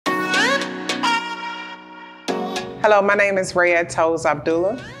Hello, my name is Rayette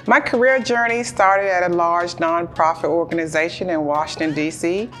Abdullah. My career journey started at a large nonprofit organization in Washington,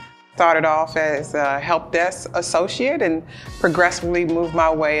 D.C. Started off as a help desk associate and progressively moved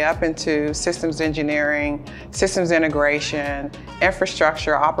my way up into systems engineering, systems integration,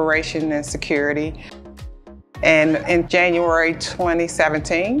 infrastructure, operation, and security. And in January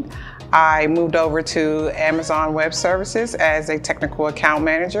 2017, I moved over to Amazon Web Services as a technical account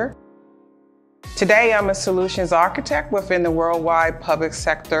manager. Today, I'm a solutions architect within the worldwide public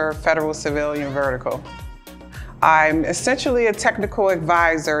sector federal civilian vertical. I'm essentially a technical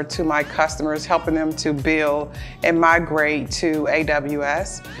advisor to my customers, helping them to build and migrate to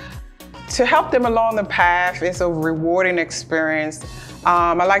AWS. To help them along the path is a rewarding experience.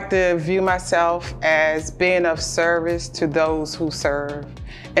 I like to view myself as being of service to those who serve,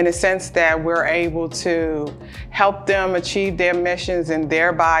 in the sense that we're able to help them achieve their missions and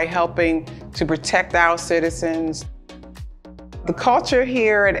thereby helping to protect our citizens. The culture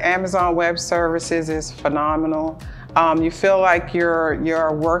here at Amazon Web Services is phenomenal. You feel like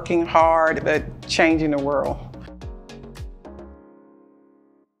you're working hard but changing the world.